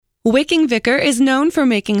Wicking Vicar is known for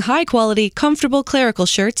making high-quality, comfortable clerical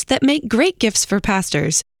shirts that make great gifts for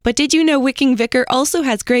pastors. But did you know Wicking Vicar also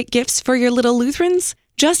has great gifts for your little Lutherans?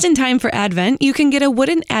 Just in time for Advent, you can get a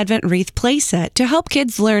wooden Advent wreath playset to help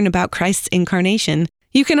kids learn about Christ's incarnation.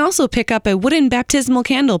 You can also pick up a wooden baptismal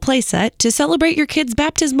candle playset to celebrate your kid's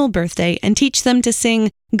baptismal birthday and teach them to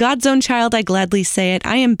sing, "God's own child, I gladly say it,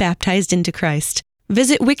 I am baptized into Christ."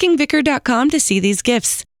 Visit wickingvicar.com to see these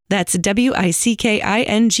gifts. That's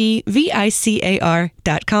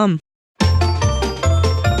wickingvicar.com.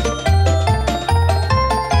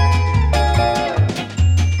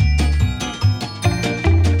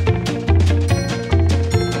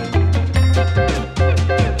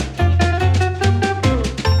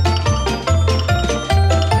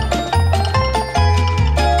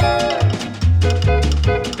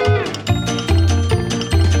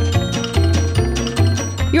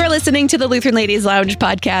 You're listening to the Lutheran Ladies Lounge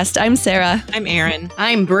podcast. I'm Sarah. I'm Erin.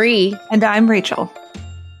 I'm Bree. And I'm Rachel.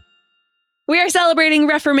 We are celebrating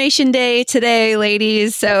Reformation Day today,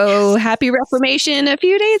 ladies. So happy Reformation a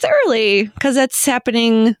few days early because that's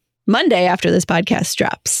happening Monday after this podcast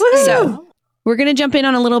drops. Woo-hoo! So we're going to jump in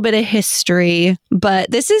on a little bit of history, but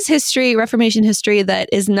this is history, Reformation history, that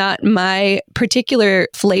is not my particular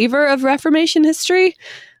flavor of Reformation history.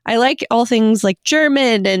 I like all things like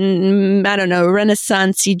German and, I don't know,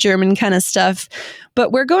 Renaissance-y German kind of stuff.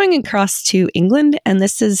 But we're going across to England, and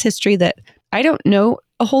this is history that I don't know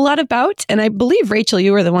a whole lot about. And I believe, Rachel,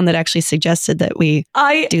 you were the one that actually suggested that we do this.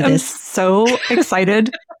 I am so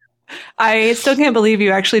excited. I still can't believe you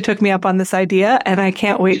actually took me up on this idea, and I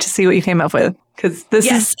can't wait to see what you came up with, because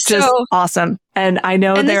this is just awesome. And I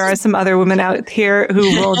know there are some other women out here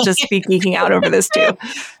who will just be geeking out over this too.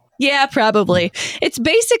 Yeah, probably. It's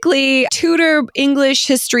basically Tudor English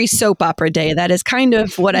history soap opera day. That is kind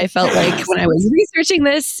of what I felt like when I was researching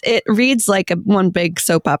this. It reads like one big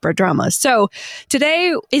soap opera drama. So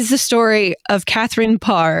today is the story of Catherine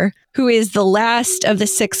Parr, who is the last of the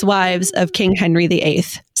 6 wives of King Henry VIII.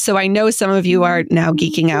 So I know some of you are now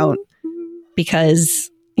geeking out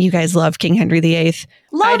because you guys love King Henry VIII.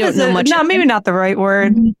 I don't know much. No, maybe not the right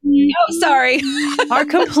word. Oh, sorry. Are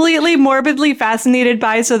completely morbidly fascinated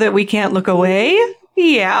by so that we can't look away?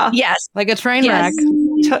 Yeah. Yes. Like a train wreck.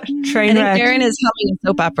 Train wreck. Erin is humming a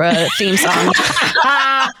soap opera theme song.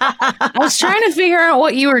 I was trying to figure out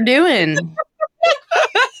what you were doing.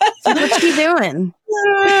 What's he doing?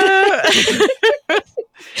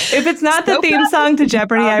 If it's not the theme song to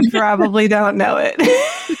Jeopardy, I probably don't know it.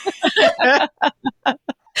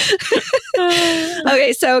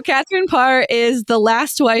 Okay, so Catherine Parr is the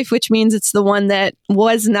last wife, which means it's the one that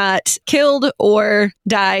was not killed or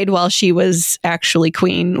died while she was actually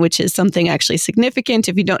queen, which is something actually significant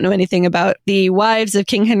if you don't know anything about the wives of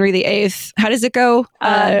King Henry VIII. How does it go?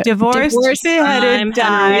 Divorced, beheaded,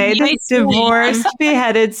 died. Divorced,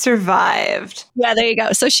 beheaded, survived. Yeah, there you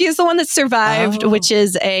go. So she is the one that survived, which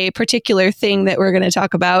is a particular thing that we're going to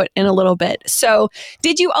talk about in a little bit. So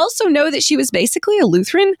did you also know that she was basically a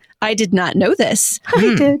Lutheran? I did not know this.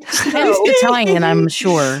 I did. It's Italian, I'm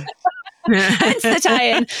sure. It's the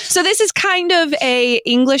tie-in. So this is kind of a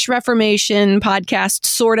English Reformation podcast,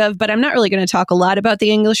 sort of, but I'm not really going to talk a lot about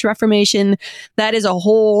the English Reformation. That is a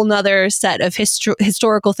whole nother set of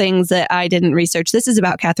historical things that I didn't research. This is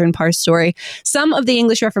about Catherine Parr's story. Some of the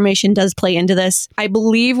English Reformation does play into this. I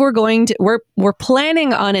believe we're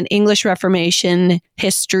planning on an English Reformation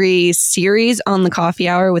history series on the Coffee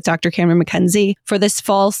Hour with Dr. Cameron McKenzie for this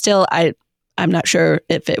fall. Still, I'm not sure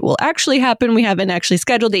if it will actually happen. We haven't actually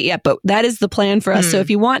scheduled it yet, but that is the plan for us. So if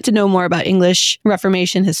you want to know more about English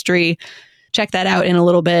Reformation history, check that out in a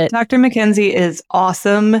little bit. Dr. McKenzie is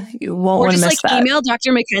awesome. You won't want to miss that. Email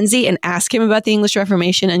Dr. McKenzie and ask him about the English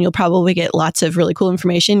Reformation, and you'll probably get lots of really cool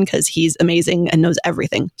information because he's amazing and knows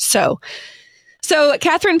everything. So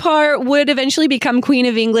Catherine Parr would eventually become Queen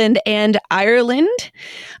of England and Ireland.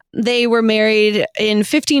 They were married in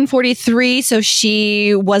 1543, so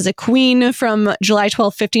she was a queen from July 12,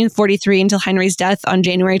 1543 until Henry's death on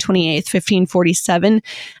January 28, 1547.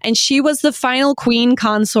 And she was the final queen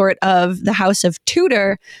consort of the House of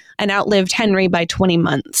Tudor and outlived Henry by 20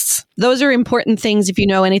 months. Those are important things if you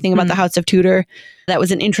know anything about the House of Tudor. That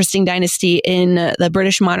was an interesting dynasty in the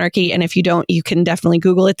British monarchy. And if you don't, you can definitely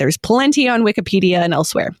Google it. There's plenty on Wikipedia and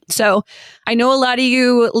elsewhere. So I know a lot of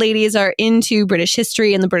you ladies are into British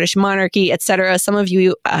history and the British monarchy, etc. Some of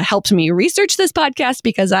you helped me research this podcast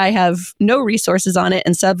because I have no resources on it,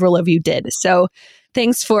 and several of you did. So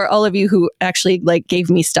thanks for all of you who actually gave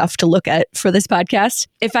me stuff to look at for this podcast.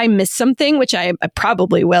 If I miss something, which I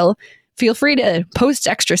probably will, feel free to post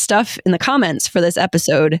extra stuff in the comments for this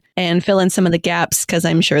episode and fill in some of the gaps, because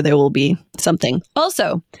I'm sure there will be something.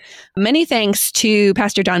 Also, many thanks to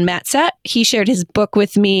Pastor Don Matzat. He shared his book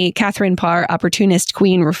with me, Catherine Parr, Opportunist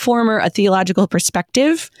Queen Reformer, A Theological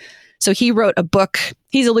Perspective. So he wrote a book.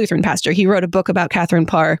 He's a Lutheran pastor. He wrote a book about Catherine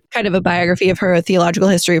Parr, kind of a biography of her, a theological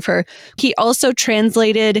history of her. He also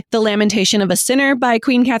translated The Lamentation of a Sinner by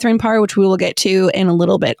Queen Catherine Parr, which we will get to in a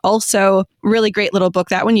little bit. Also, really great little book.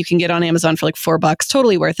 That one you can get on Amazon for like $4.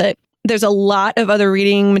 Totally worth it. There's a lot of other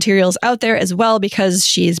reading materials out there as well, because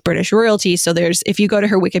she's British royalty. So if you go to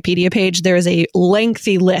her Wikipedia page, there's a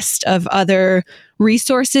lengthy list of other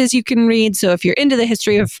resources you can read. So if you're into the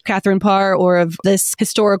history of Catherine Parr or of this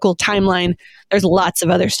historical timeline, there's lots of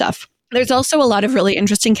other stuff. There's also a lot of really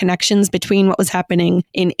interesting connections between what was happening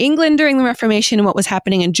in England during the Reformation and what was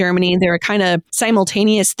happening in Germany. There are kind of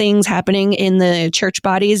simultaneous things happening in the church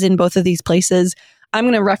bodies in both of these places. I'm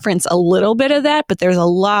going to reference a little bit of that, but there's a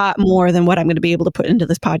lot more than what I'm going to be able to put into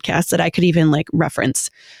this podcast that I could even reference.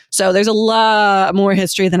 So there's a lot more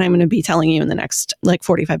history than I'm going to be telling you in the next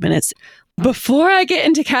 45 minutes. Before I get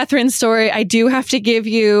into Catherine's story, I do have to give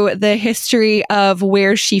you the history of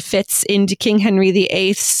where she fits into King Henry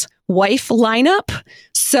VIII's wife lineup.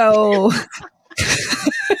 So...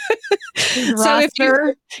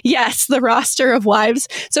 Yes, the roster of wives.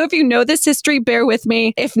 So if you know this history, bear with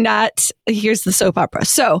me. If not, here's the soap opera.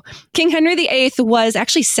 So King Henry VIII was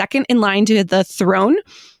actually second in line to the throne.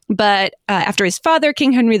 But after his father,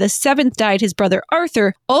 King Henry VII, died, his brother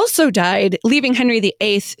Arthur also died, leaving Henry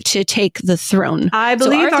VIII to take the throne. I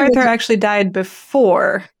believe Arthur actually died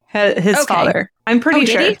before his father. I'm pretty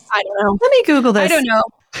sure. Did he? I don't know. Let me Google this. I don't know.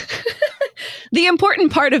 The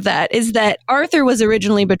important part of that is that Arthur was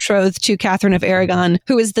originally betrothed to Catherine of Aragon,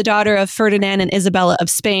 who is the daughter of Ferdinand and Isabella of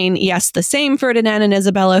Spain. Yes, the same Ferdinand and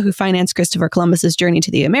Isabella who financed Christopher Columbus's journey to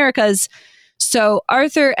the Americas. So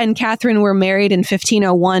Arthur and Catherine were married in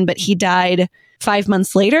 1501, but he died 5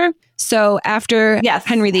 months later. So after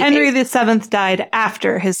Henry VII died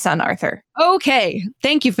after his son Arthur. Okay,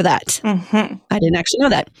 thank you for that. Mm-hmm. I didn't actually know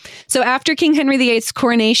that. So after King Henry VIII's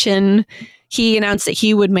coronation, he announced that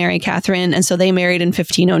he would marry Catherine, and so they married in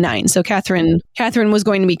 1509. So Catherine was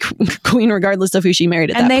going to be queen regardless of who she married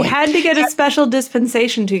at that point. And they had to get a special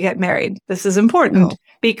dispensation to get married. This is important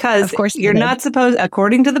because of course you're not supposed,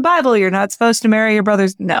 according to the Bible, you're not supposed to marry your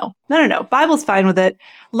brothers. No. Bible's fine with it.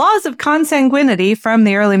 Laws of consanguinity from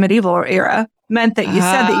the early medieval era meant that you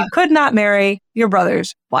said that you could not marry your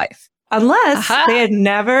brother's wife unless they had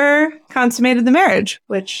never consummated the marriage,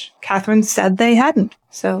 which Catherine said they hadn't.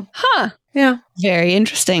 So, yeah. Very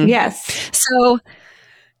interesting. Yes. So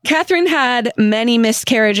Catherine had many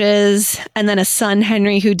miscarriages, and then a son,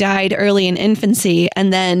 Henry, who died early in infancy,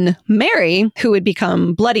 and then Mary, who would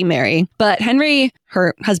become Bloody Mary. But Henry,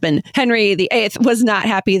 her husband, Henry VIII, was not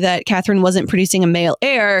happy that Catherine wasn't producing a male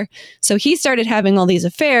heir. So he started having all these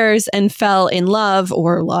affairs and fell in love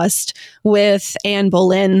or lust with Anne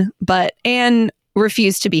Boleyn, but Anne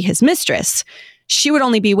refused to be his mistress. She would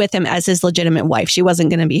only be with him as his legitimate wife. She wasn't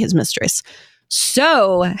going to be his mistress.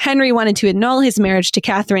 So Henry wanted to annul his marriage to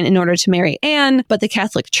Catherine in order to marry Anne, but the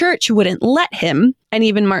Catholic Church wouldn't let him. And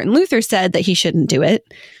even Martin Luther said that he shouldn't do it.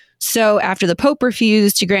 So after the Pope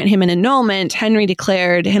refused to grant him an annulment, Henry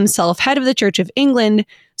declared himself head of the Church of England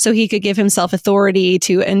so he could give himself authority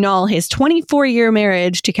to annul his 24-year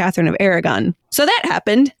marriage to Catherine of Aragon. So that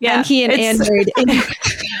happened. Yeah, and he and Anne married.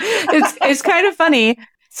 It's kind of funny.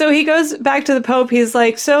 So he goes back to the Pope. He's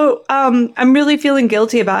like, I'm really feeling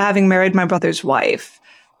guilty about having married my brother's wife.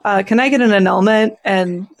 Can I get an annulment?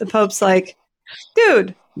 And the Pope's like,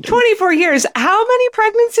 dude, 24 years. How many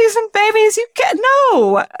pregnancies and babies you get?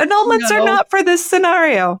 No, annulments are not for this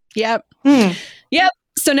scenario. Yep. Yep.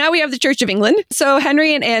 So now we have the Church of England. So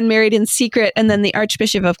Henry and Anne married in secret, and then the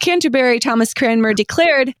Archbishop of Canterbury, Thomas Cranmer,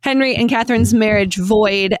 declared Henry and Catherine's marriage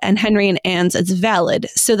void and Henry and Anne's as valid.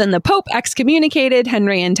 So then the Pope excommunicated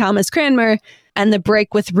Henry and Thomas Cranmer, and the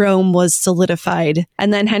break with Rome was solidified.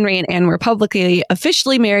 And then Henry and Anne were publicly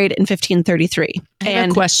officially married in 1533. I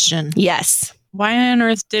have a question. Yes. Why on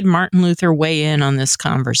earth did Martin Luther weigh in on this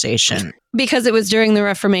conversation? Because it was during the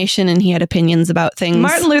Reformation and he had opinions about things.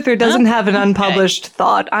 Martin Luther doesn't have an unpublished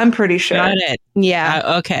thought, I'm pretty sure. Got it.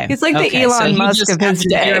 Yeah. Okay. He's like the Elon Musk of his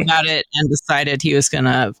day. Hear about it and decided he was going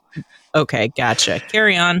to... Okay, gotcha.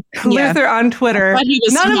 Carry on. Luther on Twitter.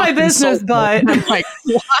 None of my business, but... I'm like,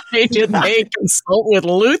 why did they consult with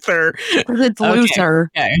Luther? It's Luther.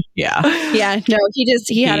 Okay. Yeah. Yeah. No,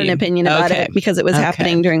 he had an opinion about it because it was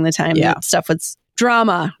happening during the time that stuff was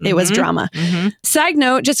drama. It was drama. Side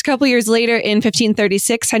note, just a couple years later in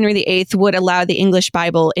 1536, Henry VIII would allow the English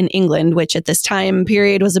Bible in England, which at this time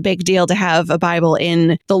period was a big deal to have a Bible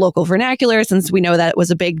in the local vernacular, since we know that it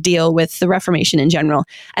was a big deal with the Reformation in general.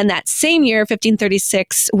 And that same year,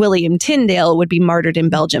 1536, William Tyndale would be martyred in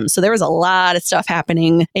Belgium. So there was a lot of stuff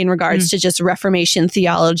happening in regards to just Reformation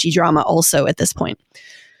theology drama also at this point.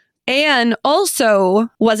 Anne also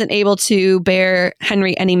wasn't able to bear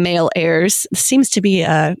Henry any male heirs. Seems to be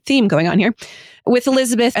a theme going on here. With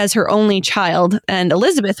Elizabeth as her only child, and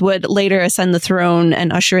Elizabeth would later ascend the throne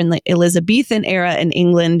and usher in the Elizabethan era in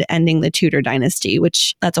England, ending the Tudor dynasty,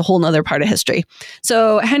 which that's a whole nother part of history.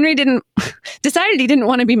 So Henry decided he didn't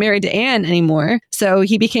want to be married to Anne anymore. So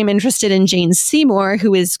he became interested in Jane Seymour,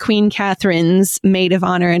 who is Queen Catherine's maid of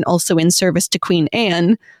honor and also in service to Queen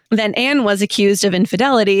Anne. Then Anne was accused of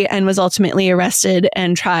infidelity and was ultimately arrested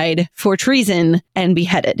and tried for treason and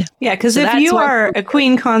beheaded. Yeah, because if you are a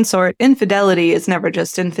queen consort, infidelity is never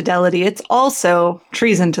just infidelity. It's also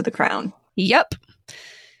treason to the crown. Yep.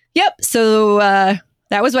 So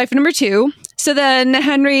that was wife number 2. So then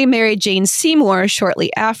Henry married Jane Seymour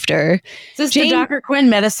shortly after. Is this the Dr. Quinn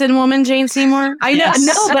medicine woman, Jane Seymour? I know,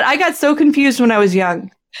 no, but I got so confused when I was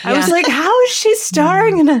young. I was like, how is she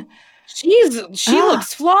starring in a... She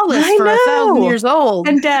looks flawless for 1,000 years old.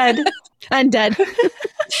 And dead.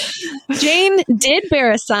 Jane did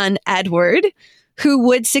bear a son, Edward, who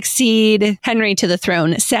would succeed Henry to the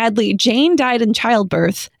throne. Sadly, Jane died in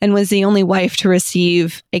childbirth and was the only wife to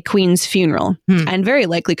receive a queen's funeral, and very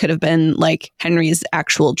likely could have been like Henry's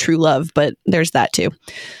actual true love, but there's that too.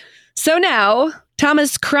 So now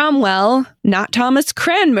Thomas Cromwell, not Thomas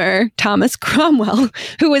Cranmer, Thomas Cromwell,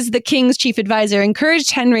 who was the king's chief advisor,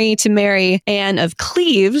 encouraged Henry to marry Anne of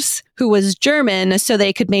Cleves, who was German, so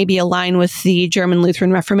they could maybe align with the German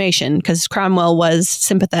Lutheran Reformation, because Cromwell was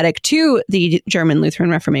sympathetic to the German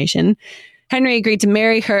Lutheran Reformation. Henry agreed to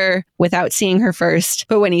marry her without seeing her first,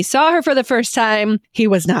 but when he saw her for the first time, he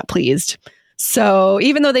was not pleased. So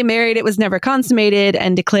even though they married, it was never consummated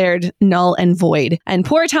and declared null and void. And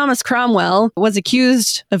poor Thomas Cromwell was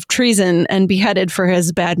accused of treason and beheaded for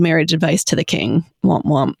his bad marriage advice to the king. Womp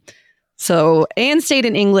womp. So Anne stayed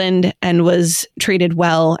in England and was treated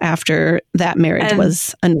well after that marriage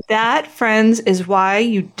was... That, friends, is why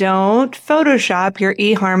you don't Photoshop your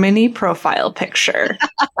eHarmony profile picture.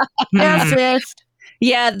 Yes.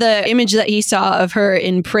 Yeah, the image that he saw of her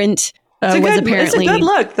in print was apparently... It's a good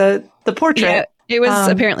look, the portrait. Yeah, it was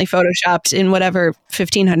apparently Photoshopped in whatever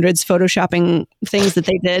 1500s Photoshopping things that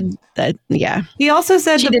they did. He also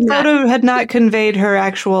said the photo had not conveyed her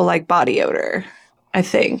actual body odor. I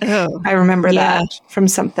think. I remember that from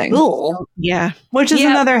something. Ooh. Yeah. Which is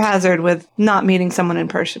another hazard with not meeting someone in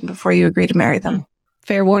person before you agree to marry them.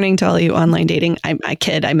 Fair warning to all you online dating. I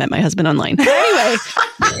kid. I met my husband online. But anyway,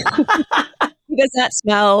 he does not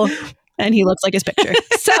smell and he looks like his picture.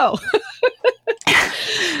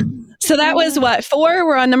 So that was what? 4?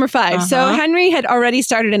 We're on number 5. So Henry had already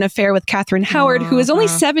started an affair with Catherine Howard, who was only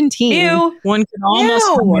 17. Ew. One could almost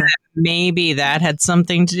wonder that maybe that had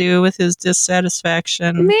something to do with his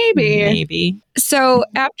dissatisfaction. Maybe. So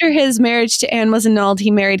after his marriage to Anne was annulled,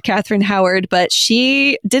 he married Catherine Howard, but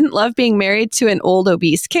she didn't love being married to an old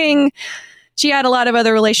obese king. She had a lot of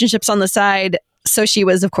other relationships on the side. So she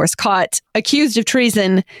was, of course, caught, accused of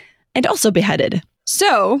treason, and also beheaded.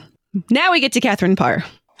 So now we get to Catherine Parr.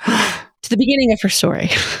 To the beginning of her story.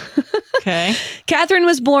 Okay. Catherine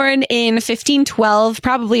was born in 1512,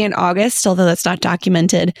 probably in August, although that's not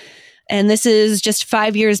documented. And this is just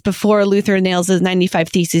 5 years before Luther nails his 95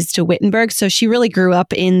 Theses to Wittenberg. So she really grew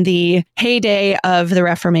up in the heyday of the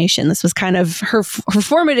Reformation. This was kind of her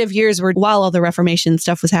formative years were while all the Reformation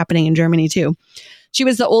stuff was happening in Germany too. She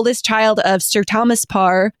was the oldest child of Sir Thomas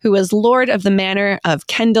Parr, who was Lord of the Manor of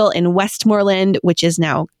Kendal in Westmoreland, which is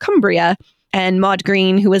now Cumbria, and Maud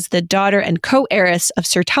Green, who was the daughter and co-heiress of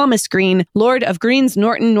Sir Thomas Green, Lord of Greens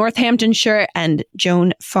Norton, Northamptonshire, and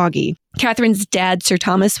Joan Foggy. Catherine's dad, Sir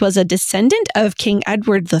Thomas, was a descendant of King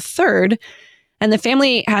Edward III, and the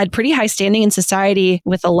family had pretty high standing in society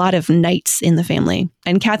with a lot of knights in the family.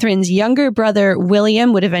 And Catherine's younger brother,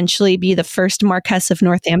 William, would eventually be the first Marquess of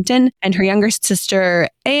Northampton, and her younger sister,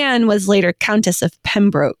 Anne, was later Countess of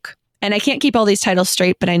Pembroke. And I can't keep all these titles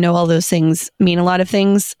straight, but I know all those things mean a lot of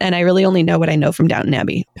things. And I really only know what I know from Downton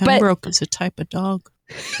Abbey. Pembroke is a type of dog.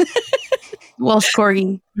 Welsh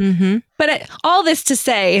corgi. Mm-hmm. But all this to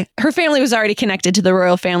say, her family was already connected to the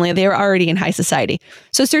royal family. They were already in high society.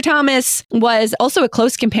 So Sir Thomas was also a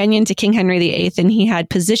close companion to King Henry VIII, and he had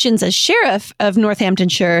positions as Sheriff of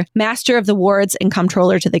Northamptonshire, Master of the Wards, and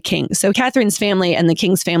Comptroller to the King. So Catherine's family and the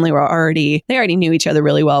King's family they already knew each other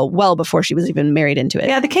really well before she was even married into it.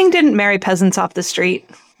 Yeah, the King didn't marry peasants off the street.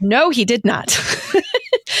 No, he did not.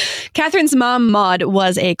 Catherine's mom, Maud,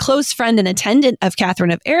 was a close friend and attendant of Catherine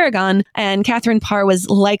of Aragon, and Catherine Parr was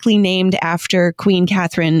likely named after Queen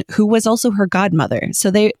Catherine, who was also her godmother. So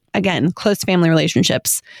they, again, close family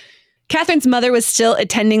relationships. Catherine's mother was still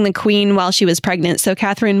attending the Queen while she was pregnant, so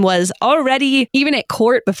Catherine was already even at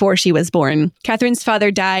court before she was born. Catherine's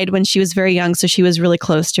father died when she was very young, so she was really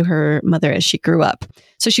close to her mother as she grew up.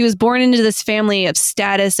 So she was born into this family of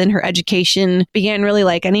status, and her education began really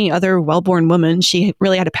like any other well-born woman. She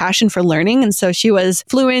really had a passion for learning, and so she was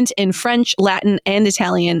fluent in French, Latin, and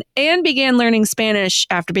Italian, and began learning Spanish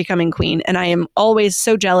after becoming queen. And I am always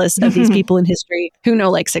so jealous of these people in history who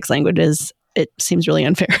know like 6 languages. It seems really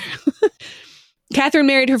unfair. Catherine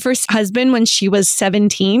married her first husband when she was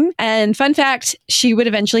 17. And fun fact, she would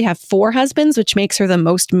eventually have 4 husbands, which makes her the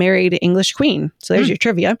most married English queen. So there's your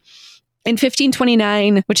trivia. In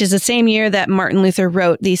 1529, which is the same year that Martin Luther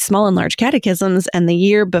wrote the Small and Large Catechisms, and the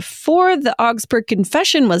year before the Augsburg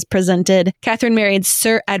Confession was presented, Catherine married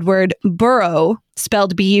Sir Edward Burgh,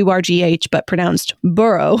 spelled B-U-R-G-H, but pronounced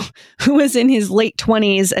Burrow, who was in his late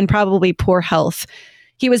 20s and probably poor health.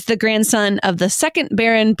 He was the grandson of the 2nd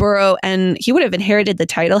Baron Burgh, and he would have inherited the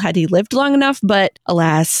title had he lived long enough, but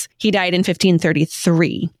alas, he died in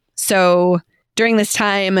 1533. So during this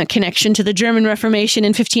time, a connection to the German Reformation, in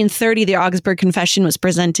 1530, the Augsburg Confession was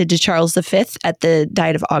presented to Charles V at the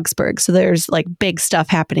Diet of Augsburg. So there's like big stuff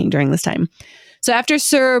happening during this time. So after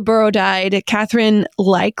Sir Burgh died, Catherine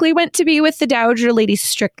likely went to be with the Dowager Lady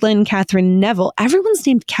Strickland, Catherine Neville. Everyone's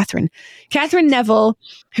named Catherine. Catherine Neville,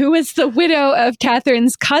 who was the widow of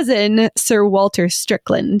Catherine's cousin, Sir Walter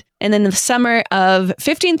Strickland. And then in the summer of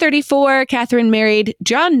 1534, Catherine married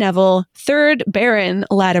John Neville, 3rd Baron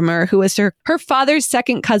Latimer, who was her father's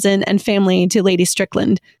second cousin and family to Lady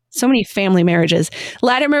Strickland. So many family marriages.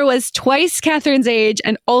 Latimer was twice Catherine's age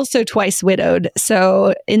and also twice widowed.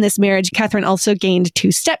 So in this marriage, Catherine also gained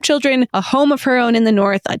 2 stepchildren, a home of her own in the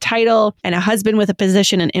north, a title, and a husband with a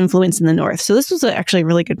position and influence in the north. So this was actually a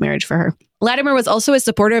really good marriage for her. Latimer was also a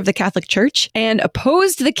supporter of the Catholic Church and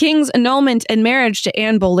opposed the king's annulment and marriage to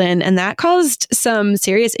Anne Boleyn, and that caused some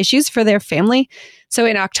serious issues for their family. So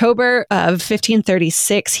in October of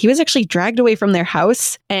 1536, he was actually dragged away from their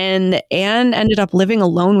house, and Anne ended up living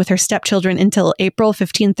alone with her stepchildren until April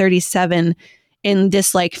 1537 in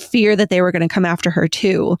this like fear that they were going to come after her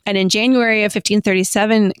too. And in January of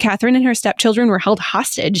 1537, Catherine and her stepchildren were held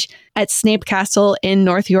hostage at Snape Castle in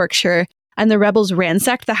North Yorkshire. And the rebels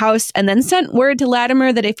ransacked the house and then sent word to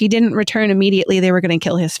Latimer that if he didn't return immediately, they were going to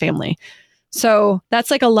kill his family. So that's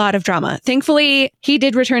like a lot of drama. Thankfully, he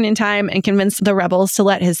did return in time and convince the rebels to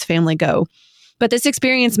let his family go. But this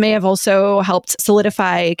experience may have also helped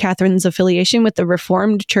solidify Catherine's affiliation with the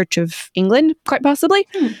Reformed Church of England, quite possibly.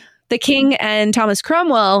 The king and Thomas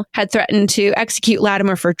Cromwell had threatened to execute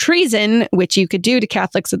Latimer for treason, which you could do to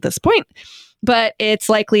Catholics at this point. But it's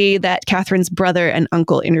likely that Catherine's brother and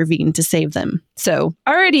uncle intervened to save them. So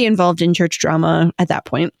already involved in church drama at that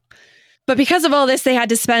point. But because of all this, they had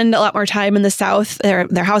to spend a lot more time in the south. Their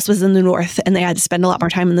house was in the north, and they had to spend a lot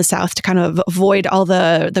more time in the south to kind of avoid all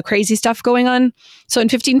the crazy stuff going on. So in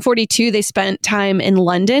 1542, they spent time in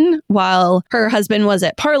London while her husband was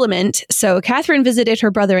at Parliament. So Catherine visited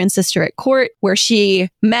her brother and sister at court, where she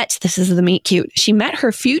met, this is the meet cute, she met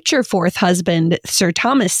her future 4th husband, Sir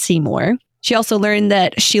Thomas Seymour. She also learned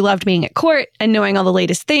that she loved being at court and knowing all the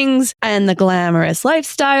latest things and the glamorous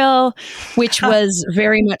lifestyle, which was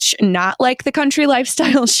very much not like the country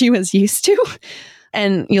lifestyle she was used to.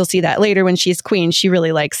 And you'll see that later when she's queen. She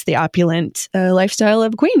really likes the opulent lifestyle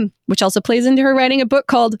of queen, which also plays into her writing a book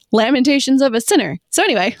called Lamentations of a Sinner. So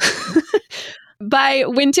anyway, by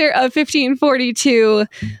winter of 1542,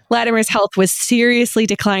 Latimer's health was seriously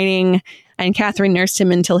declining, and Catherine nursed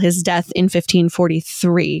him until his death in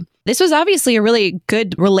 1543. This was obviously a really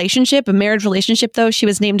good relationship, a marriage relationship, though. She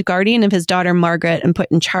was named guardian of his daughter, Margaret, and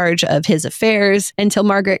put in charge of his affairs until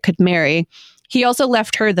Margaret could marry. He also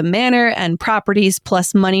left her the manor and properties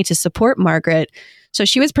plus money to support Margaret. So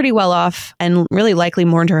she was pretty well off and really likely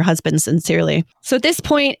mourned her husband sincerely. So at this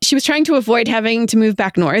point, she was trying to avoid having to move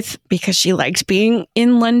back north because she liked being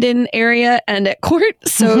in London area and at court.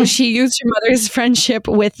 So she used her mother's friendship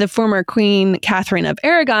with the former Queen Catherine of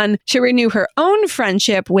Aragon to renew her own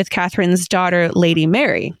friendship with Catherine's daughter, Lady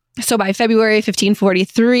Mary. So by February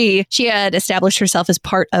 1543, she had established herself as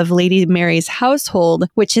part of Lady Mary's household,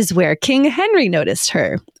 which is where King Henry noticed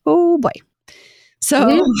her. Oh boy.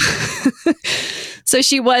 So, so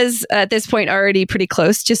she was at this point already pretty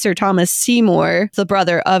close to Sir Thomas Seymour, the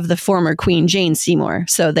brother of the former Queen Jane Seymour.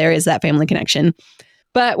 So there is that family connection.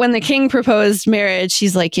 But when the king proposed marriage,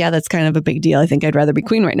 she's like, yeah, that's kind of a big deal. I think I'd rather be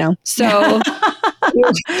queen right now. So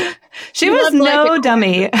she was no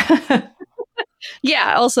dummy.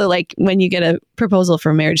 Yeah. Also, like when you get a proposal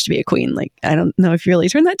for marriage to be a queen, like, I don't know if you really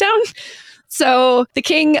turn that down. So the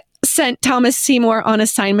king sent Thomas Seymour on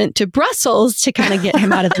assignment to Brussels to kind of get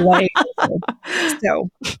him out of the way. So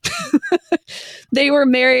they were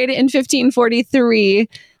married in 1543.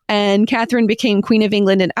 And Catherine became Queen of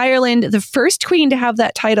England and Ireland, the first queen to have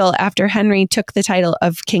that title after Henry took the title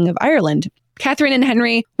of King of Ireland. Catherine and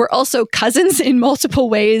Henry were also cousins in multiple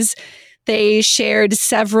ways. They shared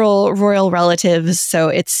several royal relatives, so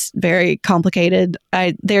it's very complicated.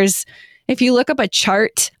 If you look up a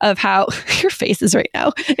chart of how your face is right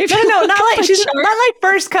now. No, not like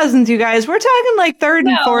first cousins, you guys. We're talking like third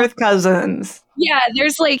and fourth cousins. Yeah,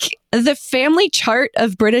 there's like the family chart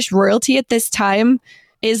of British royalty at this time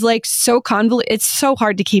is like so convoluted. It's so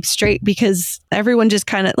hard to keep straight because everyone just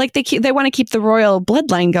kind of like they want to keep the royal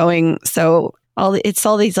bloodline going. So it's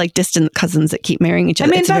all these like distant cousins that keep marrying each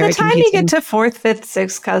other. I mean, by the time you get to fourth, fifth,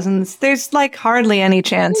 sixth cousins, there's like hardly any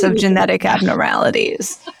chance of genetic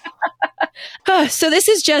abnormalities. So this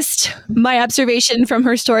is just my observation from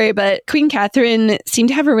her story, but Queen Catherine seemed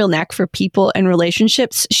to have a real knack for people and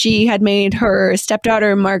relationships. She had made her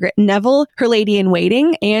stepdaughter, Margaret Neville, her lady in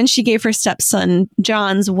waiting, and she gave her stepson,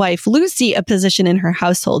 John's wife, Lucy, a position in her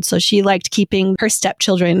household. So she liked keeping her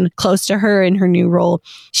stepchildren close to her in her new role.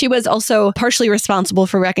 She was also partially responsible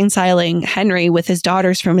for reconciling Henry with his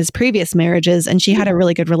daughters from his previous marriages, and she had a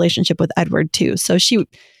really good relationship with Edward too. So she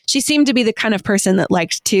seemed to be the kind of person that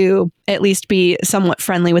liked to at least be somewhat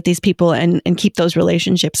friendly with these people and keep those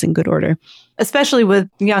relationships in good order. Especially with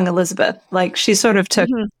young Elizabeth. Like she sort of took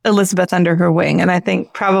Elizabeth under her wing, and I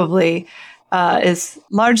think probably is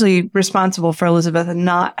largely responsible for Elizabeth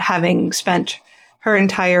not having spent her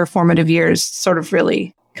entire formative years sort of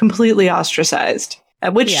really completely ostracized,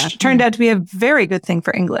 which turned out to be a very good thing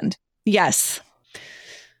for England. Yes.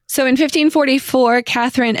 So in 1544,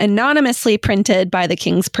 Catherine anonymously printed by the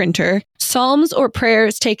king's printer psalms or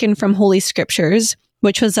prayers taken from Holy Scriptures,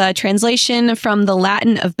 which was a translation from the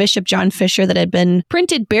Latin of Bishop John Fisher that had been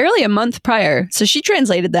printed barely a month prior. So she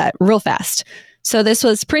translated that real fast. So this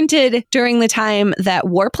was printed during the time that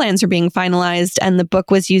war plans were being finalized, and the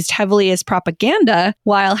book was used heavily as propaganda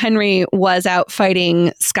while Henry was out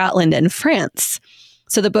fighting Scotland and France.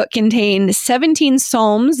 So the book contained 17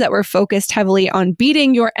 psalms that were focused heavily on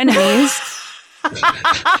beating your enemies.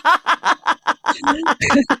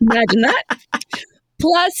 Imagine that.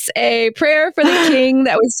 Plus a prayer for the king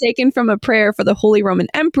that was taken from a prayer for the Holy Roman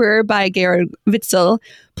Emperor by Georg Witzel,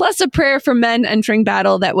 plus a prayer for men entering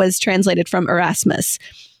battle that was translated from Erasmus.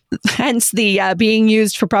 Hence the being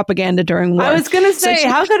used for propaganda during war. I was going to say,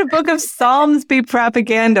 how could a book of psalms be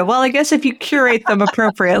propaganda? Well, I guess if you curate them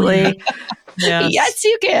appropriately. Yes,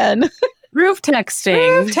 you can. Roof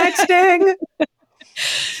texting.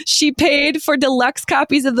 She paid for deluxe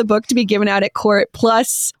copies of the book to be given out at court.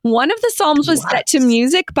 Plus, one of the psalms was set to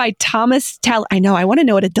music by Thomas Tallis. I know. I want to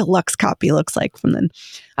know what a deluxe copy looks like from then.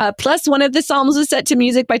 Plus, one of the psalms was set to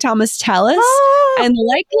music by Thomas Tallis and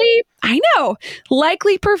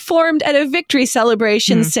likely performed at a victory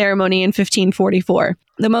celebration ceremony in 1544.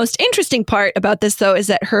 The most interesting part about this, though, is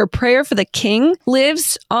that her prayer for the king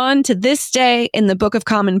lives on to this day in the Book of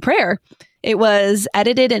Common Prayer. It was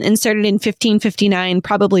edited and inserted in 1559,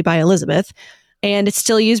 probably by Elizabeth, and it's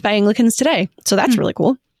still used by Anglicans today. So that's really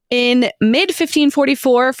cool. In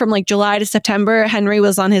mid-1544, from like July to September, Henry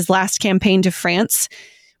was on his last campaign to France,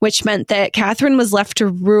 which meant that Catherine was left to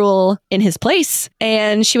rule in his place,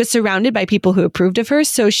 and she was surrounded by people who approved of her,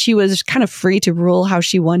 so she was kind of free to rule how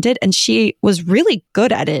she wanted, and she was really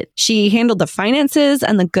good at it. She handled the finances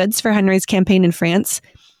and the goods for Henry's campaign in France,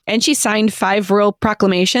 and she signed 5 royal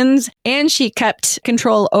proclamations, and she kept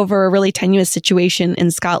control over a really tenuous situation in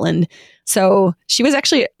Scotland. So she was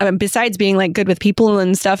actually, besides being like good with people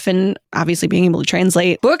and stuff, and obviously being able to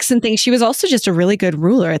translate books and things, she was also just a really good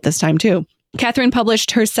ruler at this time too. Catherine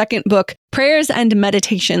published her second book, Prayers and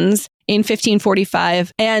Meditations, in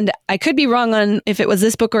 1545. And I could be wrong on if it was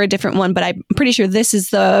this book or a different one, but I'm pretty sure this is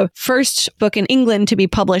the first book in England to be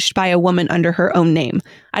published by a woman under her own name.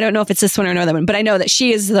 I don't know if it's this one or another one, but I know that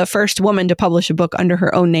she is the first woman to publish a book under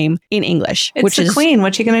her own name in English. It's the queen.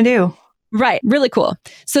 What's she going to do? Right. Really cool.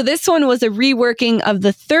 So this one was a reworking of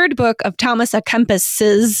the third book of Thomas à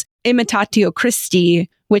Kempis's Imitatio Christi,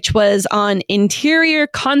 which was on interior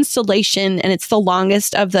consolation, and it's the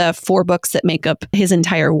longest of the 4 books that make up his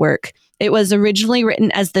entire work. It was originally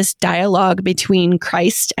written as this dialogue between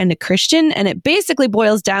Christ and a Christian, and it basically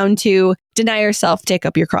boils down to deny yourself, take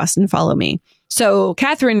up your cross, and follow me. So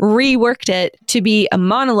Catherine reworked it to be a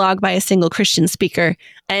monologue by a single Christian speaker,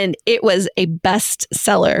 and it was a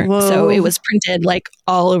bestseller. Whoa. So it was printed like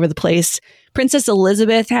all over the place. Princess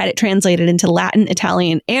Elizabeth had it translated into Latin,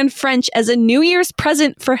 Italian, and French as a New Year's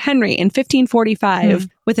present for Henry in 1545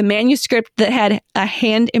 with a manuscript that had a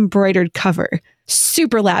hand-embroidered cover.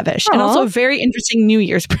 Super lavish. Aww. And also a very interesting New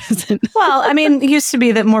Year's present. Well, I mean, it used to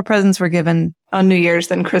be that more presents were given on New Year's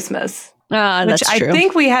than Christmas. That's true. I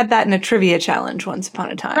think we had that in a trivia challenge once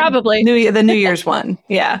upon a time. Probably. The New Year's one.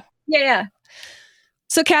 Yeah. Yeah.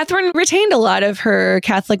 So Catherine retained a lot of her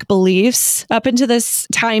Catholic beliefs up into this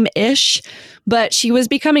time-ish, but she was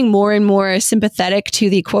becoming more and more sympathetic to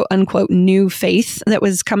the quote-unquote new faith that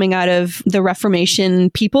was coming out of the Reformation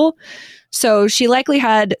people. So she likely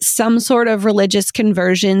had some sort of religious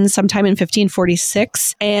conversion sometime in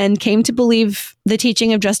 1546 and came to believe the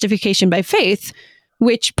teaching of justification by faith,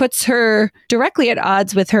 which puts her directly at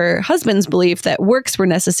odds with her husband's belief that works were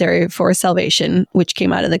necessary for salvation, which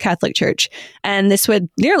came out of the Catholic Church. And this would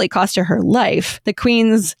nearly cost her life. The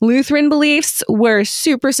Queen's Lutheran beliefs were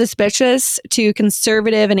super suspicious to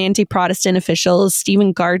conservative and anti-Protestant officials,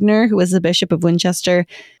 Stephen Gardiner, who was the Bishop of Winchester,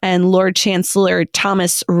 and Lord Chancellor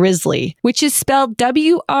Thomas Wriothesley, which is spelled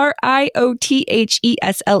Wriothesley.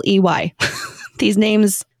 These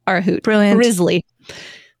names are a hoot. Brilliant. Wriothesley.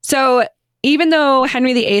 So even though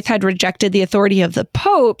Henry VIII had rejected the authority of the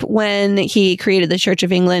Pope when he created the Church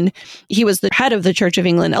of England, he was the head of the Church of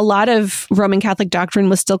England. A lot of Roman Catholic doctrine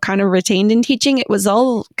was still kind of retained in teaching. It was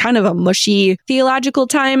all kind of a mushy theological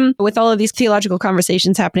time with all of these theological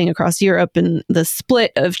conversations happening across Europe and the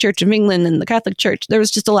split of Church of England and the Catholic Church. There was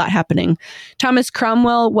just a lot happening. Thomas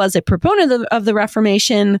Cromwell was a proponent of the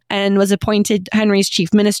Reformation and was appointed Henry's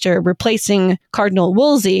chief minister, replacing Cardinal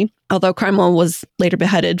Wolsey, although Cromwell was later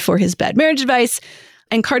beheaded for his bad marriage advice.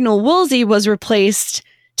 And Cardinal Wolsey was replaced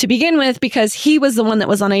to begin with because he was the one that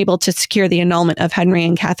was unable to secure the annulment of Henry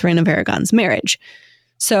and Catherine of Aragon's marriage.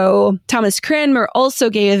 So Thomas Cranmer also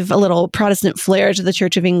gave a little Protestant flair to the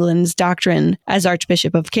Church of England's doctrine as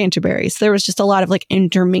Archbishop of Canterbury. So there was just a lot of like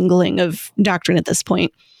intermingling of doctrine at this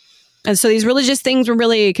point. And so these religious things were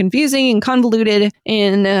really confusing and convoluted.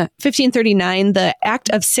 In 1539, the Act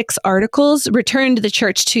of 6 Articles returned the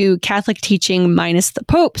church to Catholic teaching minus the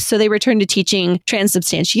Pope. So they returned to teaching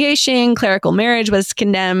transubstantiation, clerical marriage was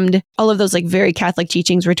condemned. All of those like very Catholic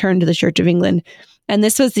teachings returned to the Church of England. And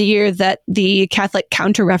this was the year that the Catholic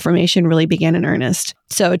Counter-Reformation really began in earnest.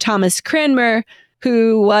 So Thomas Cranmer,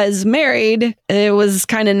 who was married, it was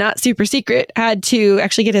kind of not super secret, had to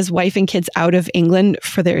actually get his wife and kids out of England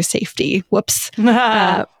for their safety. Whoops.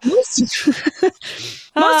 Most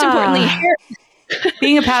importantly,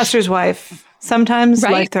 being a pastor's wife, sometimes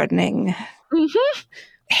right? life-threatening. Mm-hmm.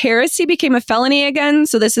 Heresy became a felony again.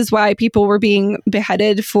 So this is why people were being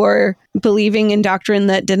beheaded for believing in doctrine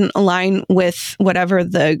that didn't align with whatever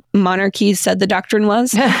the monarchy said the doctrine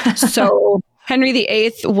was. So Henry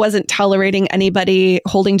VIII wasn't tolerating anybody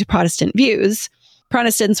holding to Protestant views.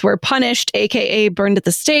 Protestants were punished, aka burned at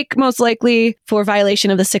the stake, most likely, for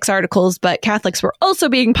violation of the 6 Articles, but Catholics were also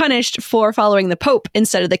being punished for following the Pope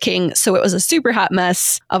instead of the King, so it was a super hot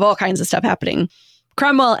mess of all kinds of stuff happening.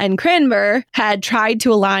 Cromwell and Cranmer had tried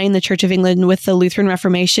to align the Church of England with the Lutheran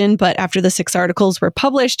Reformation, but after the 6 Articles were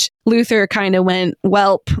published, Luther kind of went,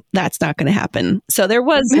 welp, that's not going to happen. So there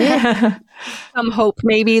was some hope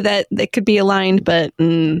maybe that they could be aligned, but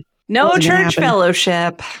no church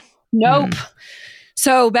fellowship. Nope.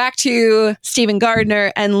 So back to Stephen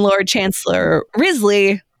Gardiner and Lord Chancellor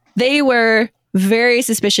Wriothesley. They were very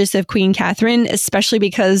suspicious of Queen Catherine, especially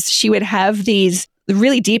because she would have these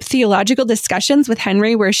really deep theological discussions with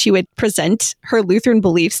Henry where she would present her Lutheran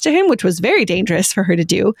beliefs to him, which was very dangerous for her to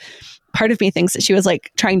do. Part of me thinks that she was like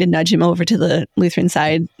trying to nudge him over to the Lutheran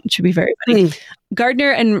side, which would be very funny.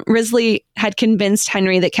 Gardiner and Wriothesley had convinced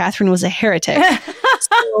Henry that Catherine was a heretic.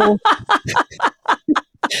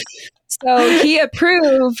 So he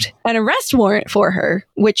approved an arrest warrant for her,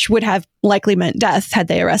 which would have likely meant death had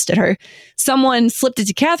they arrested her. Someone slipped it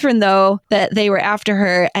to Catherine, though, that they were after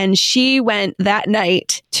her, and she went that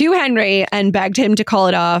night to Henry and begged him to call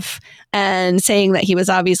it off, and saying that he was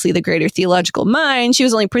obviously the greater theological mind. She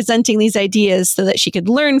was only presenting these ideas so that she could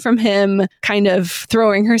learn from him, kind of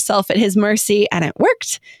throwing herself at his mercy, and it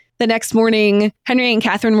worked. The next morning, Henry and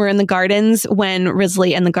Catherine were in the gardens when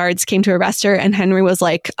Risley and the guards came to arrest her. And Henry was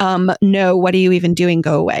like, no, what are you even doing?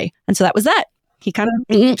 Go away. And so that was that. He kind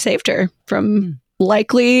of saved her from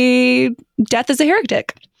likely death as a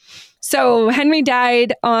heretic. So Henry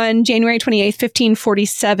died on January 28th,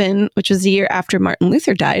 1547, which was the year after Martin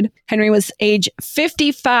Luther died. Henry was age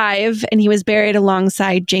 55 and he was buried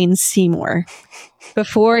alongside Jane Seymour.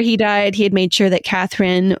 Before he died, he had made sure that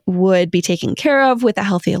Catherine would be taken care of with a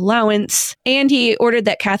healthy allowance. And he ordered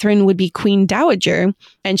that Catherine would be Queen Dowager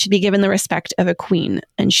and should be given the respect of a queen.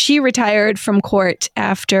 And she retired from court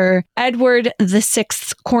after Edward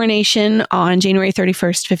VI's coronation on January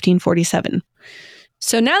 31st, 1547.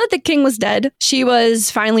 So now that the king was dead, she was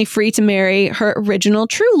finally free to marry her original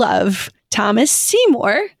true love, Thomas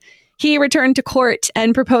Seymour. He returned to court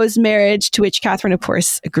and proposed marriage, to which Catherine, of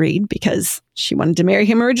course, agreed because she wanted to marry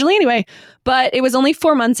him originally anyway. But it was only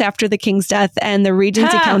 4 months after the king's death and the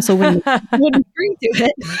Regency Council wouldn't agree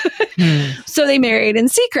to it. So they married in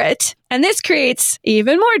secret. And this creates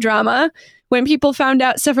even more drama. When people found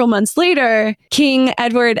out several months later, King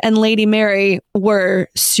Edward and Lady Mary were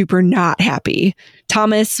super not happy.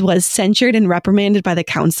 Thomas was censured and reprimanded by the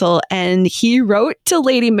council, and he wrote to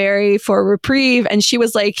Lady Mary for a reprieve, and she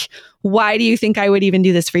was like, why do you think I would even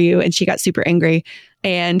do this for you? And she got super angry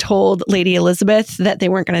and told Lady Elizabeth that they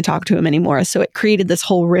weren't going to talk to him anymore. So it created this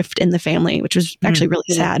whole rift in the family, which was actually really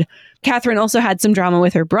sad. Catherine also had some drama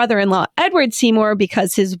with her brother-in-law, Edward Seymour,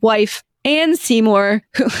 because his wife, Anne Seymour,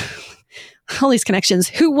 who... all these connections,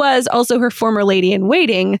 who was also her former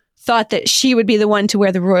lady-in-waiting, thought that she would be the one to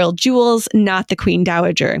wear the royal jewels, not the Queen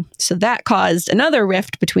Dowager. So that caused another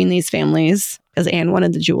rift between these families, because Anne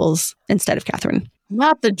wanted the jewels instead of Catherine.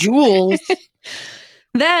 Not the jewels.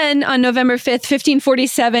 Then, on November 5th,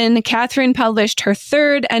 1547, Catherine published her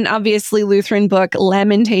third and obviously Lutheran book,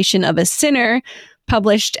 Lamentation of a Sinner,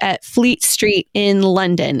 published at Fleet Street in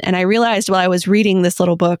London. And I realized while I was reading this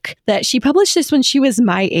little book that she published this when she was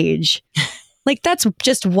my age. Like, that's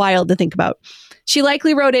just wild to think about. She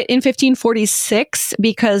likely wrote it in 1546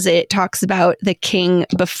 because it talks about the king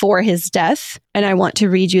before his death. And I want to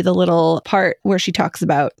read you the little part where she talks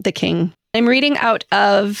about the king. I'm reading out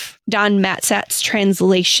of Don Matsat's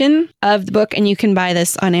translation of the book, and you can buy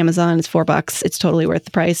this on Amazon. It's $4. It's totally worth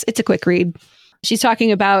the price. It's a quick read. She's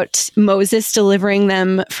talking about Moses delivering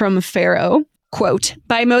them from Pharaoh. Quote,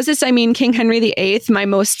 by Moses, I mean King Henry VIII, my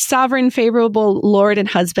most sovereign, favorable lord and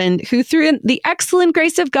husband, who through the excellent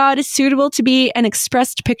grace of God is suitable to be an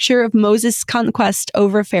expressed picture of Moses' conquest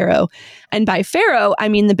over Pharaoh. And by Pharaoh, I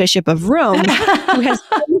mean the Bishop of Rome, who has...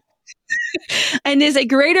 and is a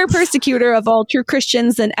greater persecutor of all true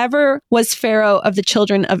Christians than ever was Pharaoh of the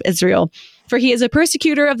children of Israel. For he is a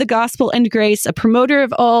persecutor of the gospel and grace, a promoter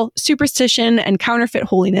of all superstition and counterfeit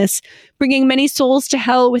holiness, bringing many souls to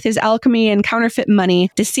hell with his alchemy and counterfeit money,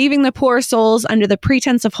 deceiving the poor souls under the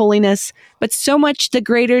pretense of holiness. But so much the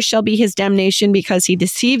greater shall be his damnation, because he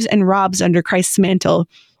deceives and robs under Christ's mantle.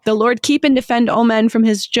 The Lord keep and defend all men from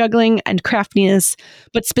his juggling and craftiness,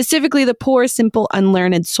 but specifically the poor, simple,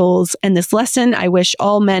 unlearned souls. And this lesson I wish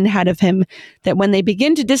all men had of him, that when they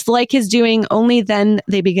begin to dislike his doing, only then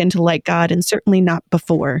they begin to like God, and certainly not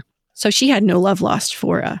before. So she had no love lost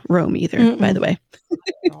for Rome either, by the way.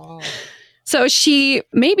 So she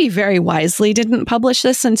maybe very wisely didn't publish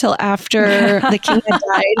this until after the king had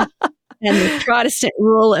died. And the Protestant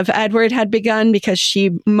rule of Edward had begun, because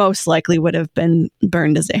she most likely would have been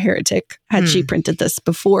burned as a heretic had she printed this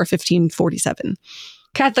before 1547.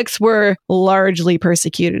 Catholics were largely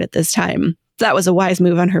persecuted at this time. That was a wise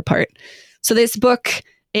move on her part. So this book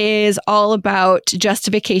is all about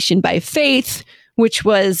justification by faith, which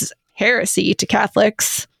was heresy to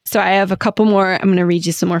Catholics. So I have a couple more. I'm going to read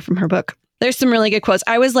you some more from her book. There's some really good quotes.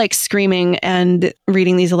 I was like screaming and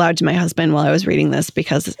reading these aloud to my husband while I was reading this,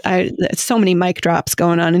 because so many mic drops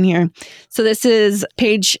going on in here. So this is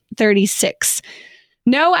page 36.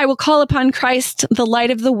 No, I will call upon Christ, the light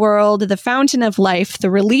of the world, the fountain of life, the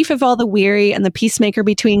relief of all the weary, and the peacemaker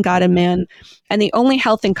between God and man, and the only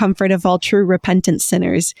health and comfort of all true repentant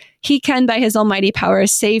sinners. He can, by his almighty power,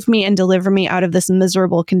 save me and deliver me out of this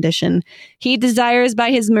miserable condition. He desires by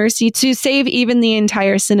his mercy to save even the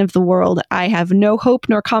entire sin of the world. I have no hope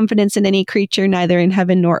nor confidence in any creature, neither in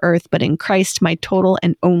heaven nor earth, but in Christ, my total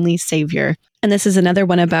and only Savior. And this is another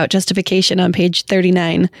one about justification on page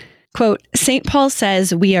 39. Quote, St. Paul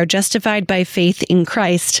says we are justified by faith in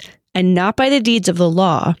Christ and not by the deeds of the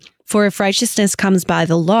law. For if righteousness comes by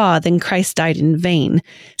the law, then Christ died in vain.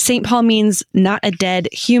 St. Paul means not a dead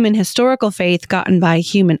human historical faith gotten by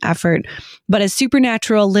human effort, but a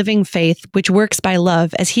supernatural living faith which works by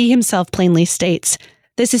love, as he himself plainly states.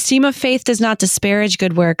 This esteem of faith does not disparage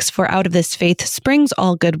good works, for out of this faith springs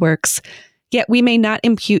all good works. Yet we may not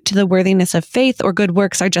impute to the worthiness of faith or good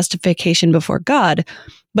works our justification before God,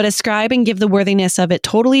 but ascribe and give the worthiness of it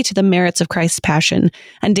totally to the merits of Christ's passion,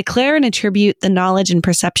 and declare and attribute the knowledge and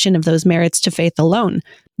perception of those merits to faith alone.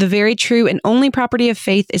 The very true and only property of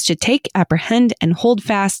faith is to take, apprehend, and hold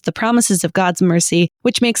fast the promises of God's mercy,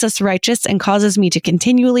 which makes us righteous and causes me to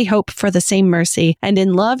continually hope for the same mercy, and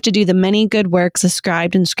in love to do the many good works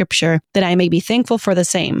ascribed in Scripture, that I may be thankful for the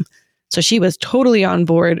same. So she was totally on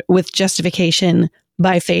board with justification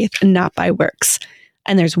by faith, not by works.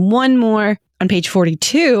 And there's one more on page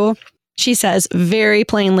 42. She says very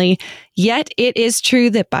plainly, yet it is true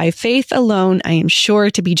that by faith alone, I am sure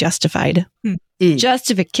to be justified.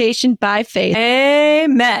 Justification by faith.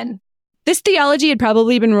 Amen. This theology had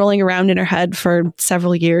probably been rolling around in her head for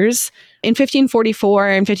several years. In 1544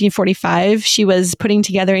 and 1545, she was putting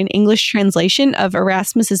together an English translation of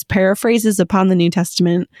Erasmus's paraphrases upon the New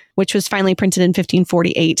Testament, which was finally printed in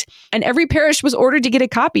 1548. And every parish was ordered to get a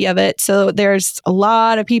copy of it. So there's a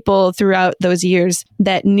lot of people throughout those years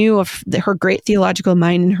that knew of her great theological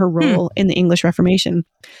mind and her role in the English Reformation.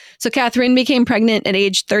 So Catherine became pregnant at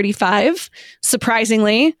age 35,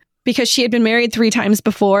 surprisingly, because she had been married 3 times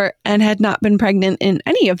before and had not been pregnant in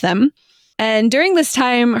any of them. And during this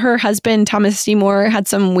time, her husband, Thomas Seymour, had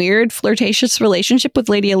some weird flirtatious relationship with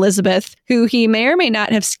Lady Elizabeth, who he may or may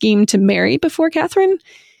not have schemed to marry before Catherine.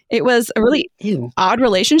 It was a really odd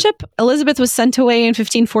relationship. Elizabeth was sent away in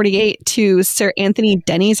 1548 to Sir Anthony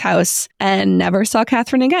Denny's house and never saw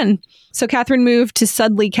Catherine again. So Catherine moved to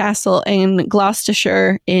Sudley Castle in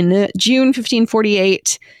Gloucestershire in June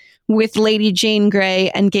 1548 with Lady Jane Grey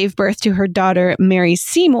and gave birth to her daughter, Mary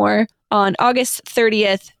Seymour, on August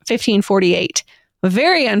 30th, 1548.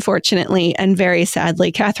 Very unfortunately and very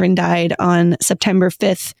sadly, Catherine died on September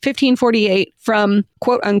 5th, 1548 from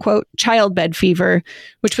quote-unquote childbed fever,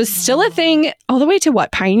 which was still a thing all the way to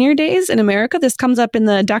Pioneer days in America? This comes up in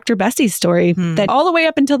the Dr. Bessie story, that all the way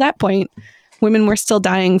up until that point, women were still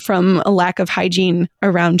dying from a lack of hygiene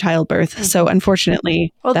around childbirth. So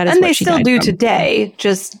unfortunately, that is what she died from. And they still do today,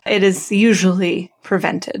 just it is usually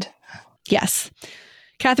prevented. Yes.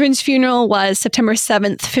 Catherine's funeral was September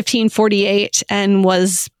 7th, 1548, and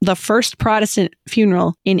was the first Protestant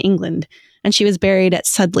funeral in England. And she was buried at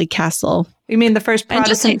Sudley Castle. You mean the first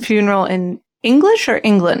Protestant funeral in English or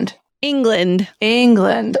England? England.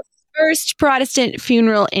 England. The first Protestant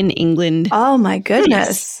funeral in England. Oh my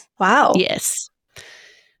goodness. Wow. Yes.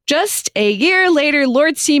 Just a year later,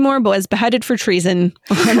 Lord Seymour was beheaded for treason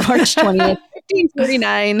on March 20th,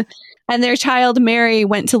 1549. And their child, Mary,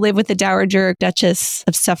 went to live with the Dowager Duchess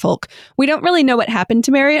of Suffolk. We don't really know what happened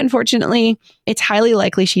to Mary, unfortunately. It's highly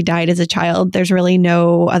likely she died as a child. There's really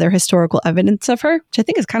no other historical evidence of her, which I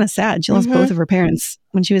think is kind of sad. She lost both of her parents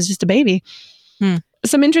when she was just a baby.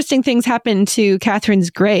 Some interesting things happened to Catherine's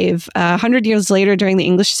grave. 100 years later, during the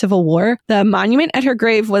English Civil War, the monument at her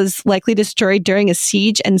grave was likely destroyed during a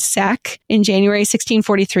siege and sack in January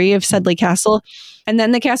 1643 of Sudley Castle. And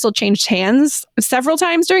then the castle changed hands several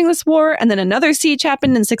times during this war. And then another siege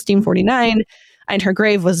happened in 1649, and her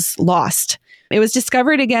grave was lost. It was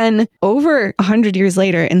discovered again over 100 years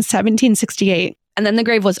later in 1768. And then the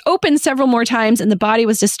grave was opened several more times, and the body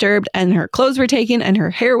was disturbed, and her clothes were taken, and her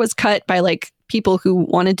hair was cut by people who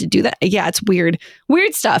wanted to do that. Yeah, it's weird.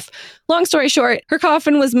 Weird stuff. Long story short, her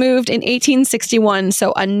coffin was moved in 1861,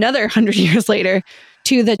 so another 100 years later,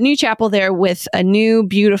 to the new chapel there with a new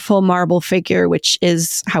beautiful marble figure, which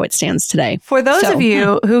is how it stands today. For those of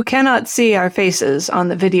you who cannot see our faces on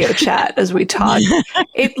the video chat as we talk,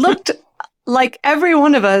 it looked like every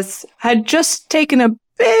one of us had just taken a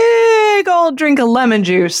big old drink of lemon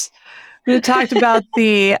juice. We talked about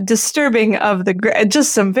the disturbing of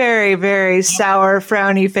just some very, very sour,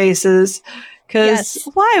 frowny faces. Because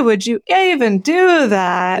why would you even do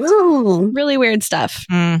that? Ooh, really weird stuff.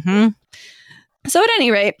 So at any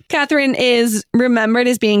rate, Catherine is remembered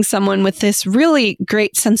as being someone with this really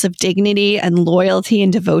great sense of dignity and loyalty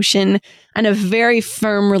and devotion and a very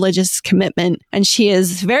firm religious commitment. And she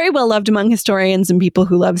is very well loved among historians and people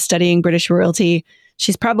who love studying British royalty.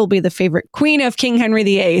 She's probably the favorite queen of King Henry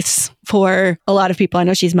VIII for a lot of people. I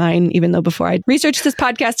know she's mine, even though before I researched this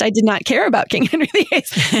podcast, I did not care about King Henry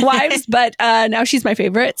VIII's wives, but now she's my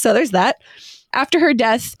favorite. So there's that. After her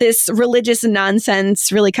death, this religious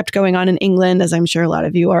nonsense really kept going on in England, as I'm sure a lot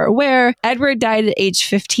of you are aware. Edward died at age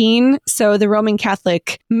 15, so the Roman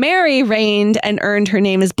Catholic Mary reigned and earned her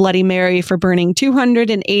name as Bloody Mary for burning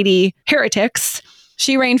 280 heretics.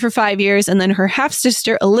 She reigned for 5 years, and then her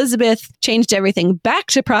half-sister Elizabeth changed everything back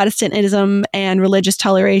to Protestantism and religious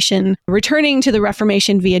toleration, returning to the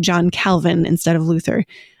Reformation via John Calvin instead of Luther.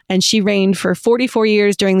 And she reigned for 44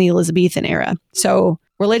 years during the Elizabethan era. So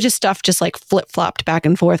religious stuff just like flip-flopped back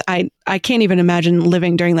and forth. I can't even imagine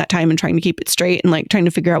living during that time and trying to keep it straight and like trying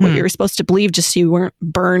to figure out what you were supposed to believe just so you weren't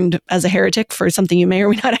burned as a heretic for something you may or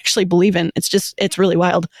may not actually believe in. It's really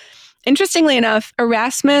wild. Interestingly enough,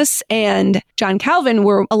 Erasmus and John Calvin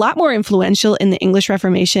were a lot more influential in the English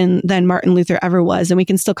Reformation than Martin Luther ever was. And we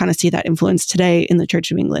can still kind of see that influence today in the Church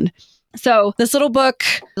of England. So this little book,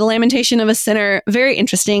 The Lamentation of a Sinner, very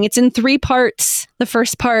interesting. It's in 3 parts. The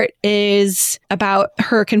first part is about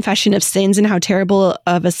her confession of sins and how terrible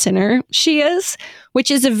of a sinner she is, which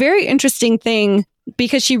is a very interesting thing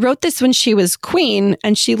because she wrote this when she was queen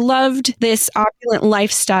and she loved this opulent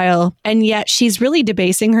lifestyle. And yet she's really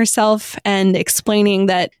debasing herself and explaining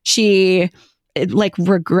that she like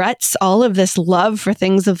regrets all of this love for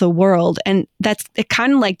things of the world. And it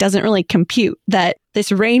kind of like doesn't really compute that this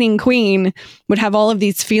reigning queen would have all of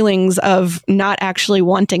these feelings of not actually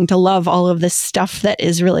wanting to love all of this stuff that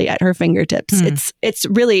is really at her fingertips. It's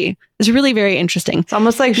really very interesting. It's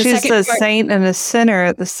almost like she's a saint and a sinner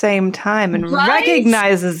at the same time and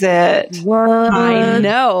recognizes it. What? I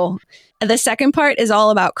know. The second part is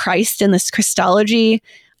all about Christ and this Christology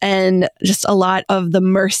and just a lot of the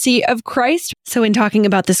mercy of Christ. So in talking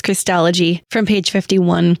about this Christology from page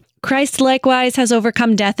 51, Christ likewise has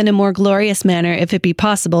overcome death in a more glorious manner, if it be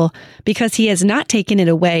possible, because he has not taken it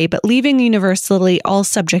away, but leaving universally all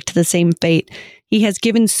subject to the same fate. He has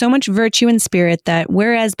given so much virtue and spirit that,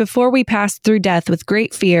 whereas before we passed through death with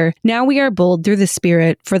great fear, now we are bold through the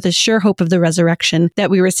Spirit for the sure hope of the resurrection, that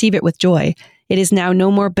we receive it with joy. It is now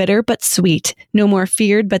no more bitter but sweet, no more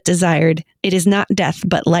feared but desired. It is not death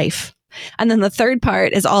but life. And then the third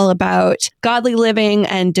part is all about godly living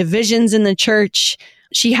and divisions in the church.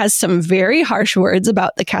 She has some very harsh words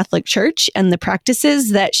about the Catholic Church and the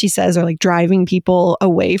practices that she says are like driving people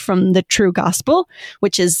away from the true gospel,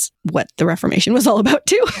 which is what the Reformation was all about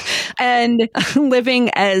too, and living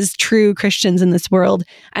as true Christians in this world.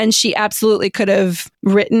 And she absolutely could have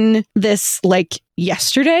written this like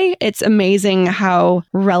yesterday. It's amazing how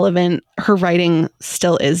relevant her writing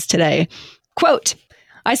still is today. Quote,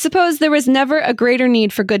 I suppose there was never a greater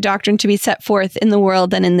need for good doctrine to be set forth in the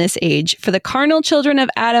world than in this age, for the carnal children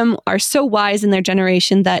of Adam are so wise in their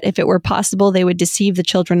generation that if it were possible, they would deceive the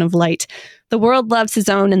children of light. The world loves his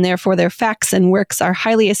own, and therefore their facts and works are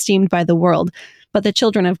highly esteemed by the world. But the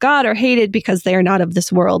children of God are hated because they are not of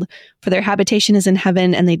this world, for their habitation is in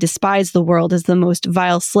heaven, and they despise the world as the most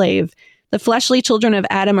vile slave. The fleshly children of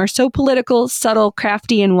Adam are so political, subtle,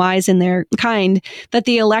 crafty, and wise in their kind that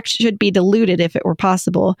the elect should be deluded if it were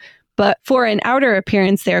possible. But for an outer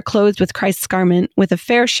appearance, they are clothed with Christ's garment, with a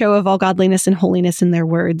fair show of all godliness and holiness in their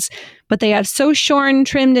words. But they have so shorn,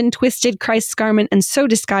 trimmed, and twisted Christ's garment, and so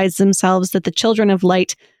disguised themselves that the children of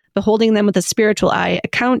light, beholding them with a spiritual eye,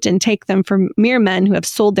 account and take them for mere men who have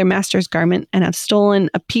sold their master's garment and have stolen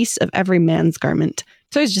a piece of every man's garment.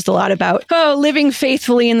 So it's just a lot about, living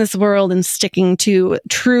faithfully in this world and sticking to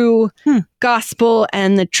true gospel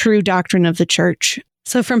and the true doctrine of the church.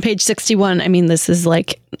 So from page 61, I mean, this is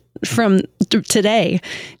like from today,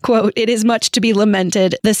 quote, it is much to be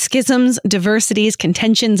lamented, the schisms, diversities,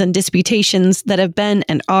 contentions, and disputations that have been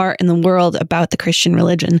and are in the world about the Christian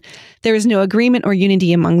religion. There is no agreement or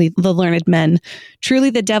unity among the learned men.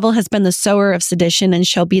 Truly, the devil has been the sower of sedition and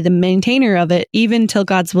shall be the maintainer of it, even till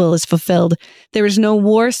God's will is fulfilled. There is no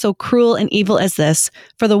war so cruel and evil as this,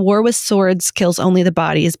 for the war with swords kills only the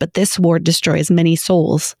bodies, but this war destroys many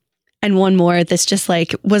souls. And one more, this just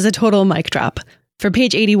like was a total mic drop. For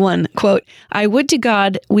page 81, quote, I would to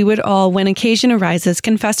God we would all, when occasion arises,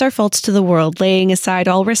 confess our faults to the world, laying aside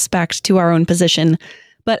all respect to our own position.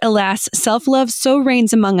 But alas, self-love so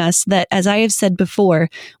reigns among us that, as I have said before,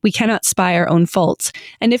 we cannot spy our own faults.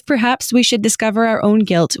 And if perhaps we should discover our own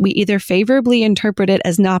guilt, we either favorably interpret it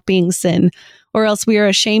as not being sin, or else we are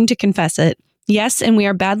ashamed to confess it. Yes, and we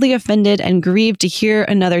are badly offended and grieved to hear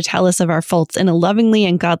another tell us of our faults in a lovingly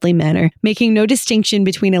and godly manner, making no distinction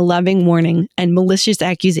between a loving warning and malicious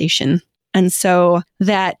accusation. And so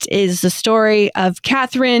that is the story of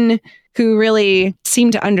Catherine, who really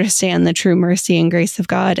seemed to understand the true mercy and grace of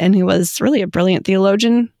God, and who was really a brilliant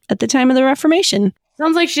theologian at the time of the Reformation.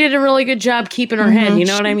 Sounds like she did a really good job keeping her head. You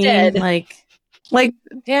know what I mean? Did. Like,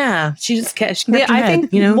 yeah, she just kept her I head,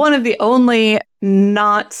 think one of the only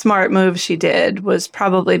not smart moves she did was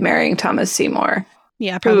probably marrying Thomas Seymour.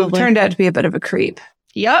 Yeah, probably. Who turned out to be a bit of a creep.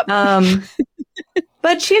 Yep.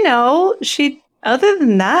 But, she, other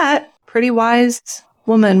than that, pretty wise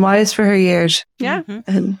woman, wise for her years. Yeah.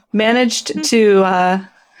 And managed to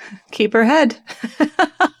keep her head.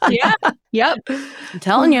 Yeah. Yep. I'm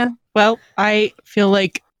telling you. Well, I feel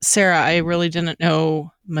like, Sarah, I really didn't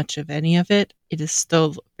know much of any of it. It is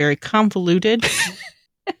still very convoluted,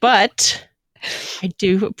 but I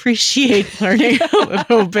do appreciate learning a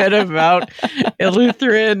little bit about a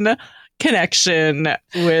Lutheran connection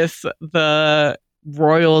with the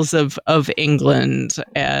royals of England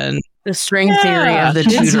and the string theory of the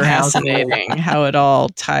Tudor house. Fascinating how it all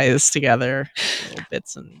ties together. Little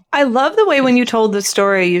bits and I love the way when you told the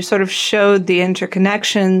story, you sort of showed the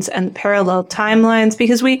interconnections and parallel timelines,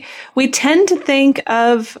 because we tend to think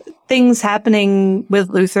of things happening with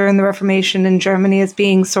Luther and the Reformation in Germany as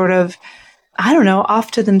being sort of, I don't know, off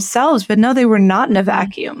to themselves. But no, they were not in a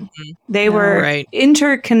vacuum. They were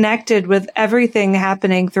interconnected with everything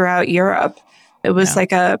happening throughout Europe. It was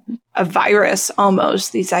like a virus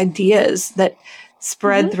almost, these ideas that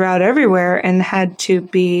spread throughout everywhere and had to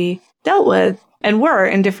be dealt with, and were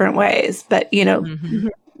in different ways. But, you know,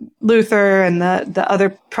 Luther and the other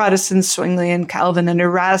Protestants, Zwingli and Calvin and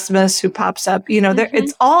Erasmus, who pops up, you know,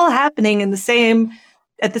 it's all happening at the same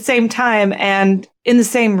time and in the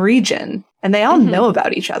same region. And they all know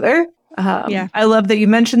about each other. I love that you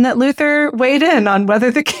mentioned that Luther weighed in on whether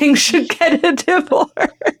the king should get a divorce.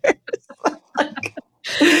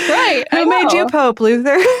 Right. Who made you Pope,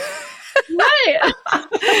 Luther? Right.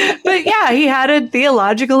 But yeah, he had a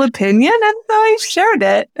theological opinion, and so he shared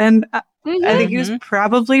it. And I think he was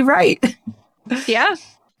probably right. Yeah.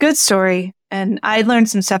 Good story. And I learned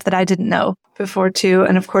some stuff that I didn't know before, too.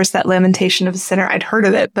 And of course, that Lamentation of a Sinner, I'd heard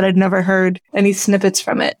of it, but I'd never heard any snippets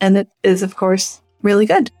from it. And it is, of course, really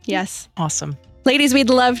good. Yes. awesome. Ladies, we'd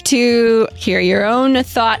love to hear your own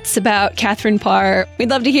thoughts about Catherine Parr. We'd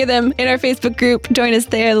love to hear them in our Facebook group. Join us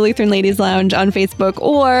there, the Lutheran Ladies Lounge on Facebook,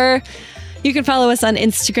 or you can follow us on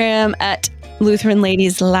Instagram at Lutheran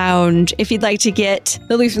Ladies Lounge. If you'd like to get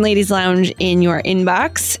the Lutheran Ladies Lounge in your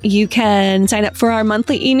inbox, you can sign up for our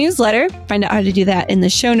monthly e-newsletter. Find out how to do that in the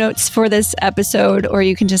show notes for this episode, or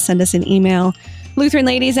you can just send us an email,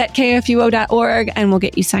 lutheranladies@kfuo.org, and we'll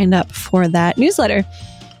get you signed up for that newsletter.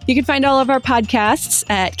 You can find all of our podcasts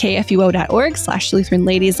at kfuo.org/Lutheran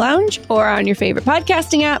Ladies Lounge, or on your favorite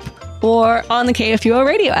podcasting app, or on the KFUO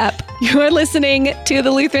radio app. You're listening to the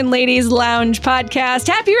Lutheran Ladies Lounge podcast.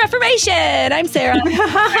 Happy Reformation! I'm Sarah.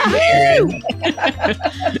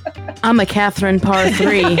 I'm a Catherine Parr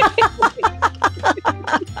 3.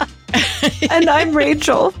 And I'm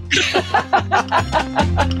Rachel.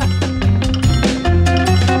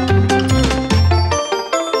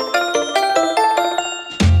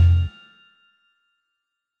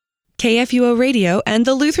 KFUO Radio and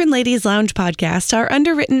the Lutheran Ladies Lounge podcast are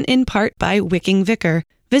underwritten in part by Wicking Vicar.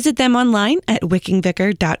 Visit them online at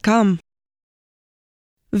wickingvicar.com.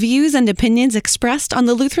 Views and opinions expressed on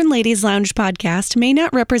the Lutheran Ladies Lounge podcast may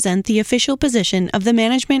not represent the official position of the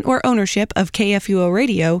management or ownership of KFUO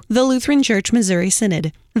Radio, the Lutheran Church Missouri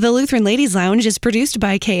Synod. The Lutheran Ladies Lounge is produced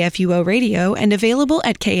by KFUO Radio and available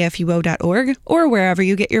at kfuo.org or wherever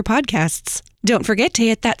you get your podcasts. Don't forget to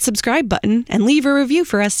hit that subscribe button and leave a review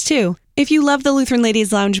for us too. If you love the Lutheran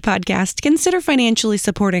Ladies Lounge podcast, consider financially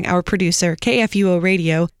supporting our producer, KFUO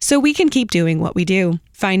Radio, so we can keep doing what we do.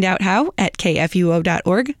 Find out how at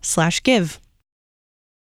kfuo.org/give.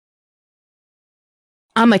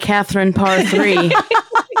 I'm a Catherine Parr 3.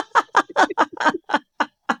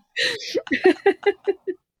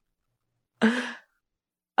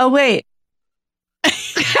 Oh, wait.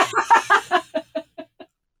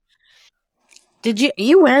 Did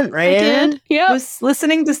you went right in? Yeah. I was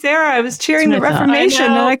listening to Sarah. I was cheering the That's what I thought. Reformation,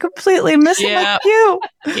 and I completely missed my cue.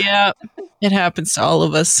 Yeah, it happens to all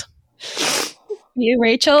of us. You,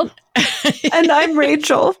 Rachel? And I'm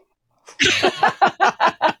Rachel.